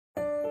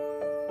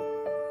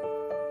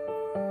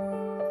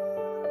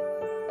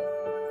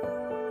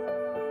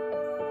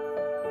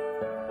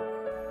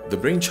The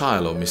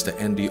brainchild of Mr.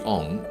 Andy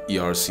Ong,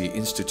 ERC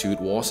Institute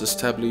was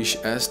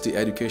established as the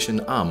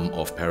education arm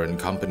of parent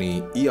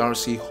company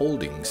ERC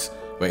Holdings,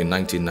 where in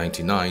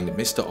 1999,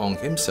 Mr. Ong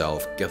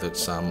himself gathered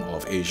some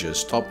of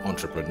Asia's top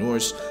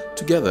entrepreneurs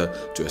together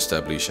to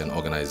establish an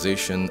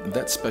organization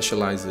that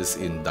specializes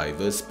in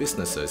diverse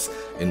businesses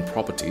in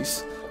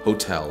properties,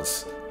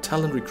 hotels,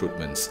 talent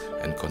recruitments,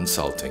 and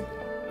consulting.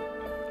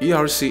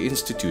 ERC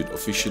Institute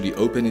officially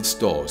opened its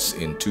doors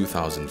in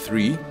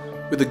 2003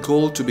 with the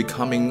goal to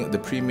becoming the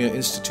premier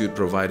institute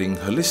providing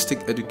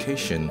holistic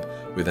education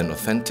with an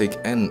authentic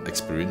and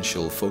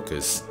experiential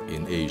focus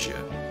in Asia.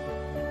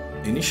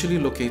 Initially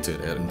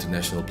located at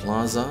International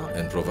Plaza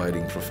and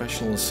providing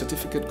professional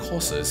certificate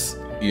courses,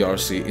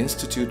 ERC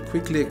Institute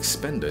quickly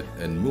expanded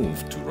and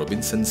moved to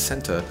Robinson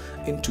Center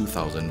in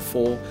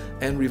 2004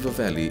 and River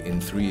Valley in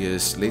 3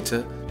 years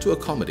later to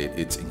accommodate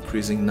its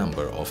increasing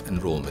number of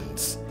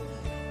enrollments.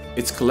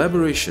 Its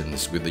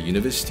collaborations with the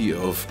University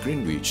of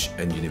Greenwich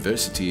and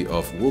University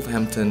of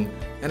Wolverhampton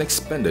and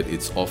expanded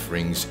its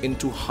offerings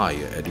into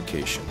higher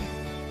education.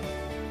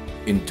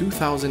 In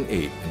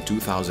 2008 and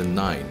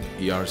 2009,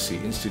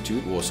 ERC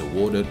Institute was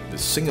awarded the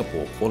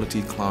Singapore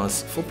Quality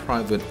Class for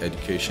Private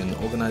Education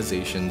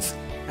Organizations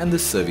and the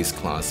Service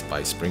Class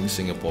by Spring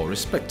Singapore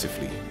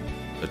respectively,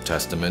 a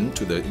testament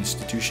to the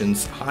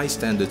institution's high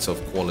standards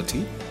of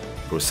quality,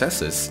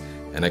 processes,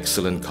 and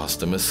excellent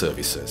customer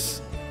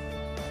services.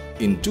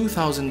 In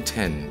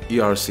 2010,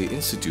 ERC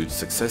Institute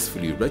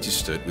successfully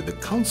registered with the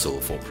Council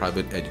for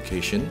Private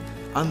Education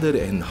under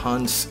the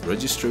Enhanced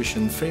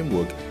Registration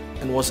Framework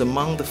and was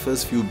among the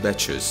first few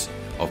batches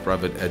of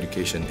private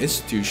education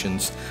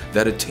institutions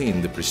that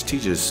attained the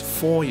prestigious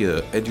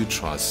 4-year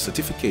EduTrust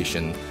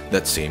certification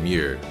that same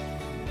year.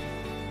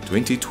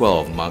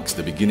 2012 marks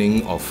the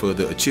beginning of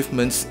further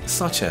achievements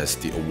such as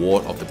the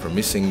award of the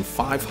promising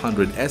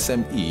 500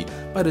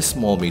 SME by the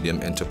Small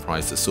Medium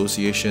Enterprise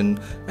Association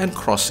and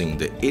crossing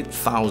the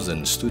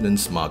 8,000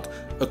 students mark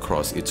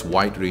across its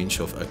wide range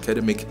of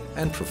academic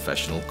and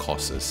professional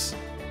courses.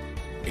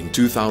 In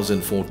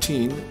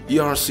 2014,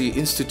 ERC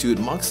Institute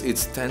marks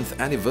its 10th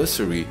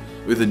anniversary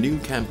with a new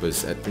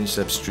campus at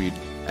Prinsep Street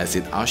as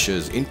it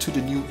ushers into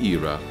the new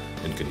era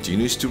and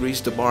continues to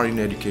raise the bar in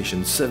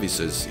education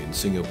services in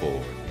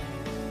Singapore.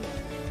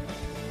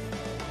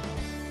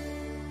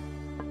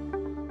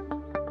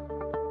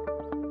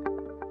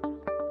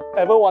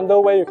 Ever wonder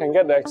where you can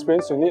get the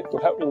experience you need to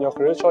help in your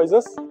career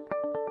choices?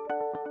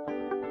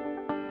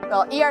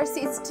 Well, ERC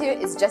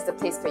Institute is just the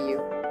place for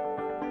you.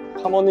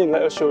 Come on in,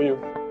 let us show you.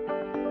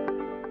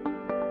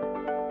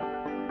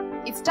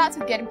 It starts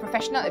with getting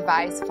professional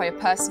advice for your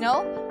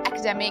personal,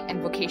 academic,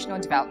 and vocational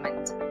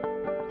development.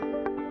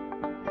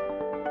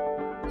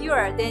 You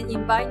are then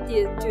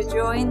invited to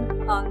join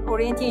an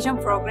orientation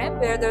program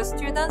where the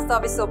student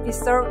service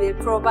officer will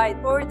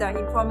provide all the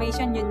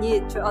information you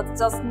need to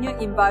adjust new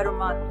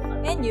environment,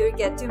 and you'll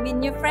get to meet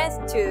new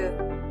friends too.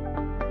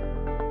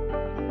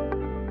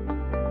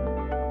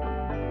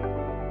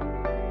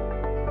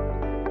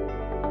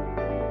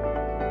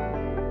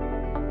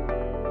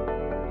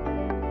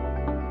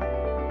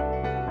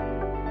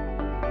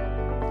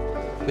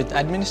 With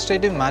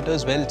administrative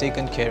matters well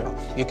taken care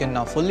of, you can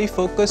now fully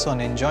focus on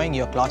enjoying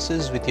your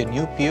classes with your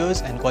new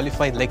peers and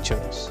qualified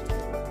lecturers.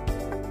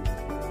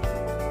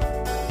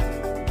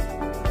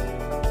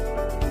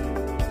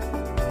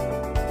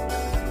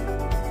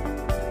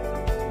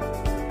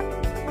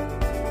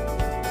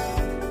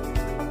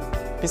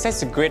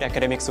 Besides the great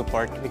academic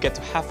support, we get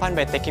to have fun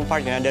by taking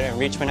part in other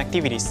enrichment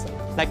activities,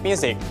 like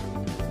music.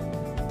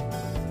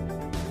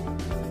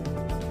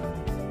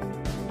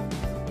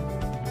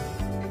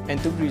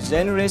 And to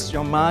regenerate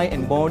your mind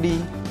and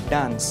body,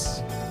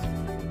 dance.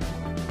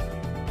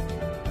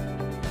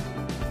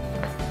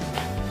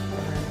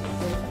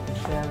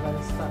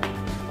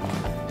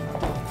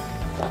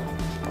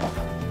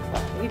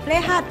 We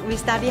play hard, we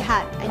study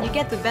hard, and you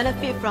get to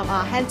benefit from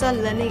our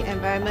hands-on learning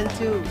environment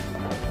too.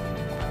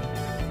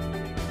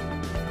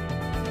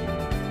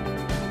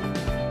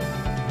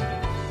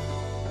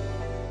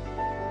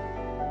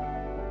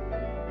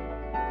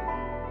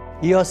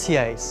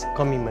 ERCI's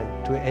commitment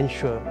to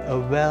ensure a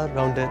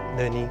well-rounded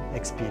learning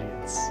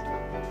experience.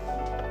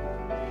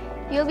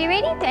 You'll be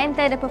ready to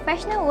enter the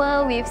professional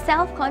world with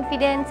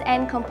self-confidence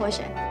and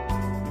composure.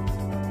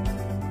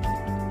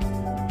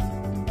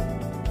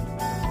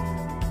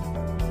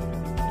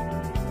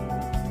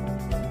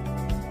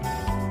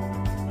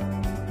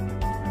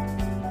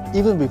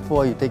 Even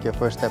before you take your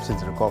first steps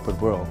into the corporate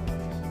world,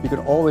 you can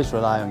always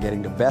rely on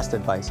getting the best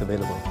advice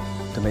available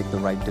to make the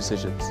right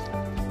decisions.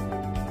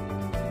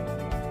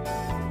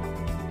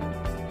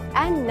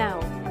 And now,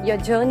 your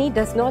journey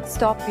does not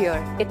stop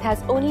here. It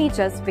has only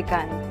just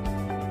begun.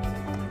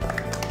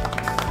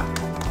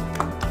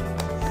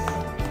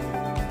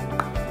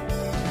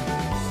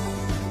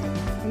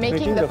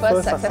 Making the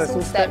first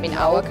successful step in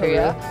our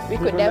career, we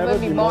could never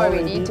be more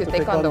ready to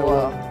take on the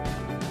world.